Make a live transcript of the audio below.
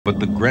But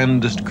the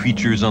grandest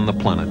creatures on the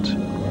planet,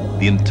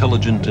 the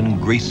intelligent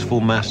and graceful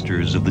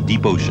masters of the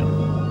deep ocean,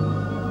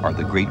 are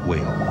the great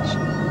whales.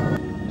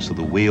 So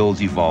the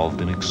whales evolved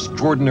an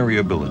extraordinary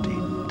ability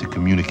to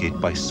communicate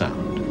by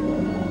sound.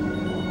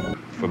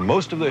 For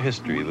most of their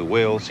history, the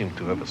whales seem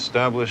to have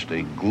established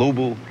a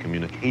global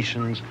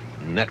communications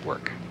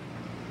network.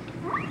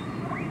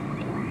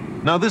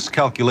 Now, this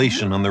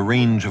calculation on the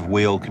range of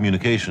whale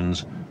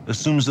communications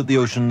assumes that the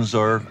oceans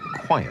are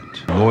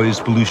quiet. Noise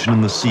pollution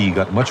in the sea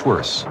got much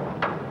worse,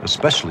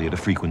 especially at a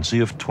frequency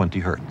of 20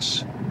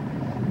 hertz.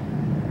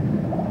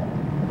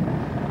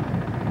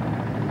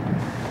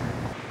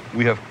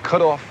 We have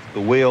cut off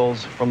the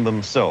whales from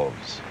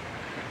themselves.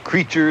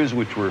 Creatures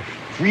which were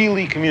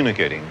freely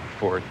communicating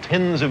for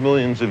tens of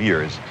millions of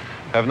years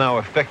have now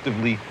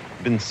effectively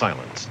been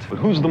silenced. But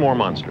who's the more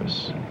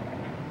monstrous?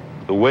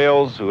 The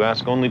whales who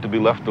ask only to be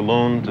left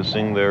alone to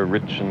sing their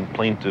rich and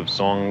plaintive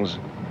songs,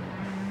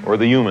 or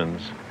the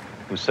humans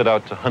who set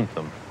out to hunt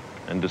them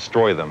and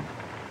destroy them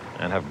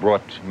and have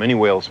brought many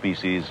whale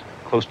species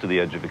close to the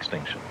edge of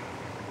extinction?